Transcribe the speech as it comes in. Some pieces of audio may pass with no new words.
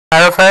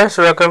Friends,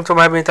 welcome to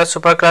my मिता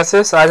super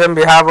classes. आज हम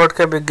बिहार बोर्ड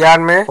के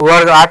विज्ञान में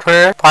वर्ग 8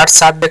 में पाठ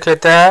 7 देख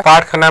लेते हैं।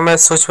 पाठ का नाम है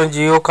सूक्ष्म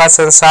जीवों का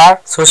संसार,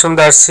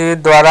 सूक्ष्मदर्शी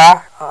द्वारा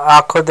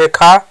आंखों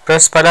देखा।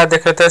 प्रश्न पहला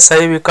देख लेते हैं।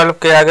 सही विकल्प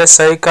के आगे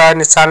सही का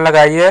निशान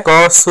लगाइए।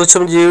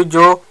 सूक्ष्म जीव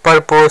जो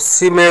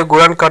परपोषी में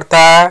गुणन करता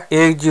है।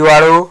 1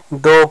 जीवाणु,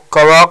 2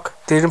 कवक,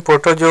 3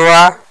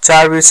 प्रोटोजोआ,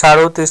 4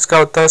 विषाणु। तो इसका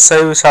उत्तर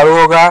सही विषाणु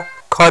होगा।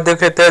 ख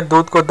देख लेते हैं।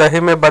 दूध को दही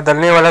में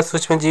बदलने वाला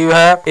सूक्ष्म जीव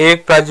है।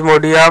 1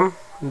 प्लाज्मोडियम,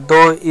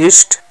 2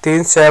 ईस्ट,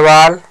 3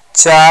 शैवाल,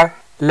 4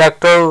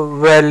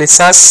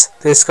 लैक्टोबैसिलस।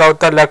 तो इसका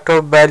उत्तर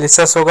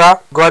लैक्टोबैसिलस होगा।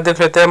 ग देख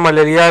लेते हैं।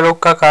 मलेरिया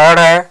रोग का कारण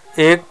है।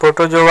 1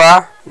 प्रोटोजोआ,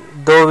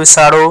 2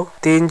 विषाणु,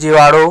 3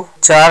 जीवाणु,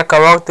 4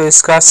 कवक। तो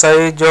इसका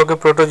सही जो कि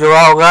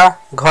प्रोटोजोआ होगा।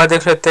 घ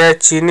देख लेते हैं।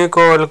 चीनी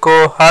को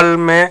अल्कोहल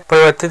में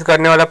परिवर्तित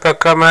करने वाला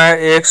प्रक्रम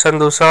है। 1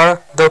 संदूषण,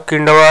 2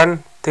 किण्वन,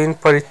 3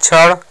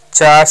 परीक्षण,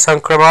 4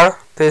 संक्रमण।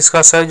 तो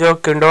इसका सही जो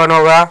किण्वन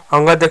होगा।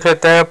 अंग देख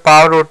लेते हैं।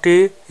 पाव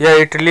रोटी या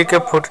इडली के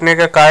फूटने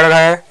के कारण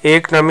है।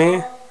 1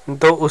 नमी,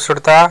 2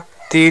 उष्णता,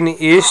 3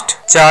 ईस्ट,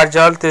 4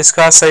 जल। तो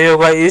इसका सही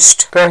होगा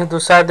ईस्ट। प्रश्न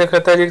दूसरा देख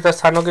लेते हैं। रिक्त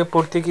स्थानों की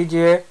पूर्ति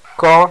कीजिए।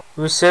 कौन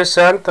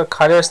विशेषण तो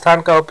खाली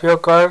स्थान का उपयोग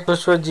कर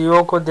सूक्ष्म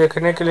जीवों को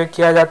देखने के लिए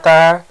किया जाता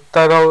है।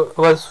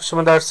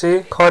 सूक्ष्मदर्शी।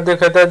 ख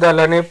देख लेते हैं।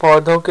 दलहनी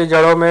पौधों की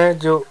जड़ों में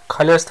जो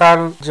खाली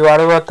स्थान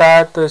जीवाणु होता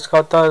है। तो इसका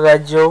उत्तर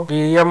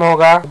राइजोबियम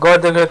होगा। ग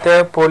देख लेते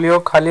हैं। पोलियो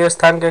खाली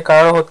स्थान के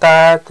कारण होता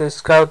है। तो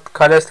इसका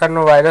खाली स्थान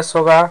में वायरस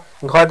होगा।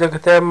 घ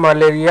देखते हैं।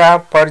 मलेरिया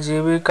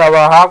परजीवी का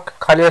वाहक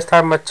खाली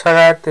स्थान मच्छर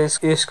है।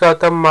 तो इसका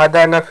उत्तर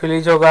मादा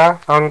एनाफिलीज होगा।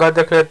 अंग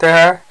देख लेते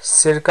हैं।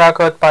 सिरका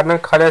का उत्पादन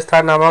खाली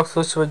स्थान नामक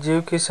सूक्ष्म जीव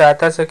की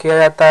सहायता से किया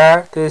जाता है।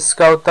 तो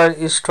इसका उत्तर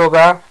ईस्ट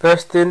होगा।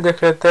 प्रश्न 3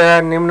 देख लेते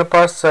हैं। निम्न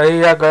पर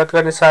सही या गलत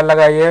का निशान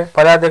लगाइए।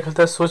 पहला देख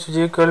लेते हैं। सूक्ष्म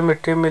जीव केवल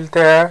मिट्टी में मिलते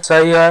हैं।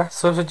 सही है।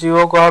 सूक्ष्म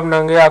जीवों को हम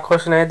नंगे आंखों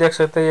से नहीं देख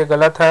सकते, ये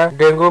गलत है।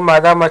 डेंगू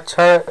मादा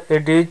मच्छर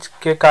एडीज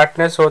के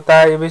काटने से होता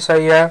है, ये भी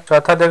सही है।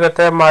 चौथा देख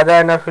लेते हैं। मादा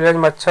एनाफिलीज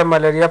मच्छर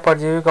मलेरिया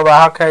परजीवी का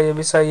वाहक है, ये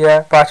भी सही है।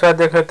 पांचवा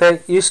देख लेते हैं।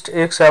 ईस्ट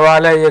एक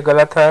सवाल है, ये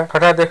गलत है।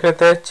 छठा देख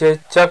लेते हैं।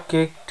 चेचक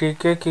की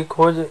टीके की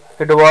खोज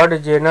एडवर्ड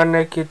जेनर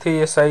ने की थी,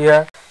 ये सही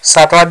है।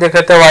 सातवां देख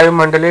लेते हैं।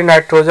 वायुमंडलीय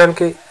नाइट्रोजन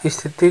की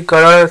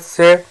स्थितिकरण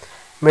से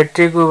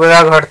मिट्टी की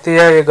उर्वरता घटती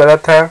है, ये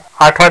गलत है।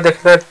 आठवां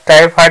देख लेते हैं।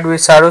 टाइफाइड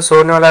विषाणु से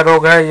होने वाला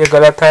रोग है, ये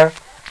गलत है।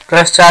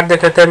 प्रश्न 4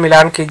 देख लेते हैं।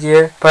 मिलान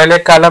कीजिए। पहले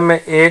कॉलम में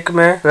 1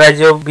 में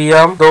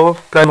राइजोबियम, 2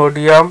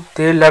 प्लाज्मोडियम,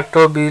 3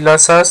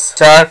 लैक्टोबैसिलस,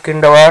 4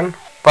 किण्वन,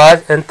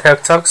 5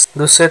 एंथ्रेक्स।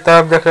 दूसरी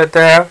तरफ देख लेते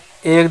हैं।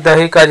 1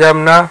 दही का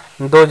जमना,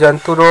 2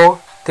 जंतु रोग,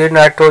 3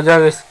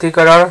 नाइट्रोजन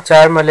स्थितिकरण,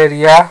 4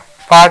 मलेरिया,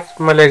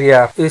 5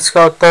 मलेरिया।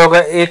 इसका उत्तर होगा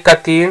 1 का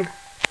 3,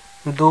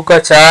 2 का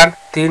 4,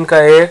 3 का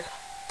 1,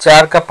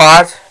 4 का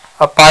 5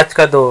 और 5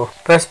 का 2।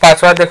 प्रश्न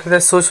 5वां देख लेते हैं।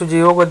 सूक्ष्म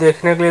जीवों को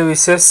देखने के लिए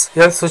विशेष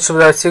यंत्र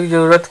सूक्ष्मदर्शी की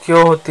जरूरत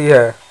क्यों होती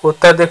है।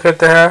 उत्तर देख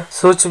लेते हैं।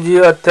 सूक्ष्म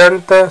जीव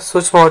अत्यंत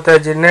सूक्ष्म होते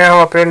हैं जिन्हें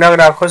हम अपने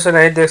नग्न आंखों से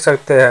नहीं देख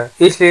सकते हैं,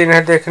 इसलिए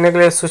इन्हें देखने के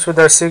लिए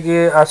सूक्ष्मदर्शी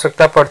की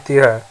आवश्यकता पड़ती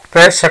है।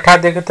 प्रश्न 6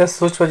 देखते हैं।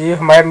 सूक्ष्म जीव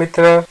हमारे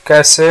मित्र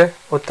कैसे।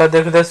 उत्तर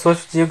देखते हैं।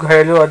 सूक्ष्म जीव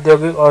घरेलू,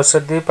 औद्योगिक,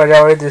 औषधि,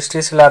 पर्यावरणीय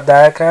दृष्टि से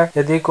लाभदायक है।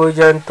 यदि कोई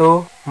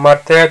जंतु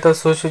मरते हैं तो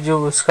सूक्ष्म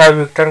जीव उसका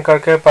विघटन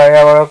करके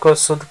पर्यावरण को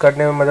शुद्ध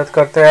करने में मदद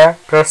करते हैं।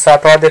 प्रश्न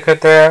 7वां देख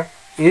लेते हैं।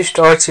 ईस्ट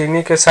और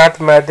चीनी के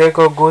साथ मैदे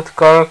को गूंथ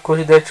कर कुछ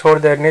देर छोड़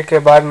देने के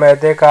बाद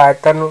मैदे का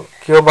आयतन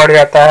क्यों बढ़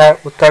जाता है।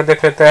 उत्तर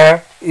देख लेते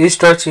हैं।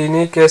 ईस्ट और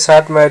चीनी के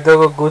साथ मैदे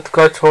को गूंथ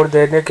कर छोड़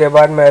देने के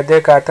बाद मैदे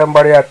का आयतन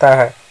बढ़ जाता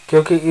है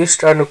क्योंकि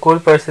ईस्ट अनुकूल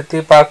परिस्थिति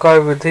पाकर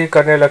वृद्धि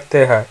करने लगते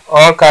हैं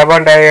और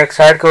कार्बन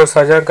डाइऑक्साइड का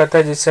उत्सर्जन करते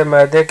हैं, जिससे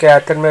मैदे के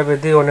आयतन में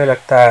वृद्धि होने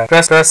लगता है।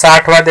 प्रश्न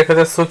 60वां देख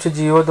लेते हैं। सूक्ष्म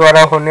जीवों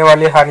द्वारा होने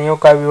वाली हानियों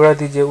का विवरण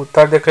दीजिए।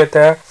 उत्तर देख लेते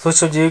हैं।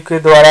 सूक्ष्म जीव के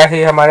द्वारा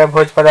ही हमारे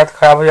भोज्य पदार्थ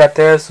खराब हो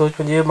जाते हैं।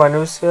 सूक्ष्म जीव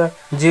मनुष्य,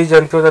 जीव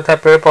जंतु तथा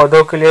पेड़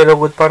पौधों के लिए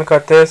रोग उत्पन्न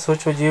करते हैं।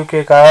 सूक्ष्म जीव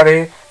के कारण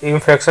ही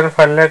इन्फेक्शन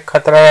फैलने का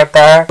खतरा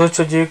रहता है।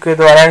 सूक्ष्म जीव के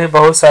द्वारा ही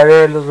बहुत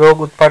सारे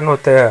रोग उत्पन्न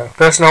होते हैं।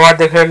 प्रश्न 9वां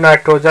देख लेते हैं।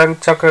 नाइट्रोजन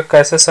चक्र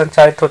कैसे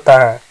संचालित होता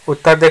है।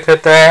 उत्तर देख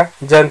लेते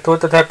हैं। जंतु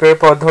तथा पेड़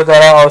पौधों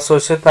द्वारा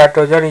अवशोषित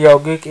नाइट्रोजन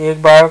यौगिक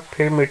एक बार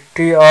फिर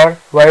मिट्टी और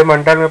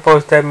वायुमंडल में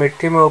पहुंचते हैं।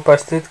 मिट्टी में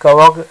उपस्थित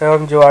कवक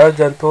एवं जीवाणु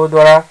जंतुओं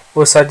द्वारा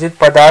उत्सर्जित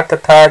पदार्थ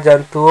तथा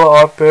जंतुओं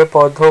और पेड़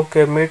पौधों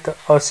के मृत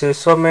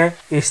अवशेषों में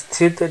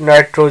स्थित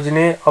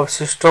नाइट्रोजनी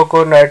अवशिष्टों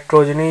को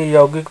नाइट्रोजनी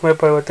यौगिक में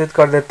परिवर्तित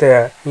कर देते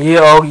हैं। ये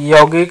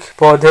यौगिक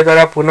पौधे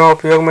द्वारा पुनः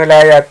उपयोग में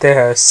लाए जाते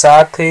हैं।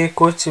 साथ ही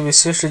कुछ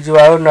विशिष्ट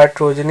जीवाणु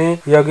नाइट्रोजनी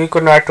यौगिक को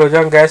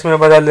नाइट्रोजन गैस में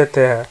बदल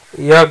देते हैं।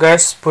 यह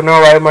गैस पुनः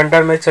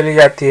वायुमंडल में चली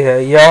जाती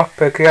है। यह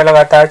प्रक्रिया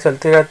लगातार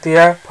चलती रहती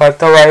है,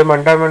 फलतः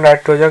वायुमंडल में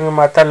नाइट्रोजन की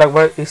मात्रा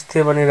लगभग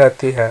स्थिर बनी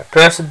रहती है।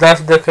 प्रश्न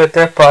 10 देख लेते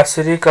हैं।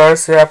 पाश्चुरीकरण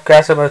से आप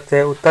क्या समझते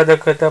हैं। उत्तर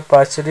देख लेते हैं।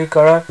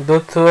 पाश्चुरीकरण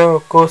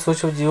दूध को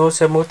सूक्ष्म जीवों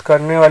से मुक्त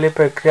करने वाली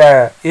प्रक्रिया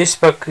है। इस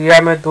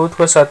प्रक्रिया में दूध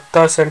को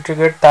 70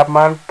 सेंटीग्रेड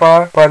तापमान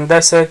पर 15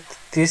 से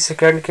 30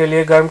 सेकंड के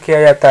लिए गर्म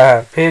किया जाता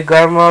है। फिर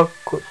गर्म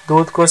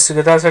दूध को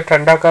शीघ्रता से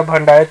ठंडा कर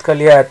भंडारित कर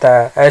लिया जाता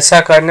है। ऐसा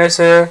करने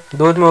से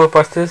दूध में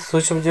उपस्थित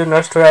सूक्ष्म जीव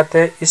नष्ट हो जाते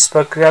हैं। इस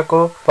प्रक्रिया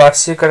को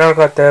पाश्चीकरण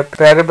कहते हैं।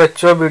 प्यारे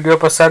बच्चों, वीडियो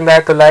पसंद आए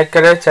तो लाइक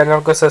करें, चैनल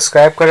को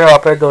सब्सक्राइब करें और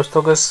अपने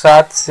दोस्तों के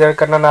साथ शेयर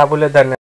करना ना भूलें। धन्यवाद।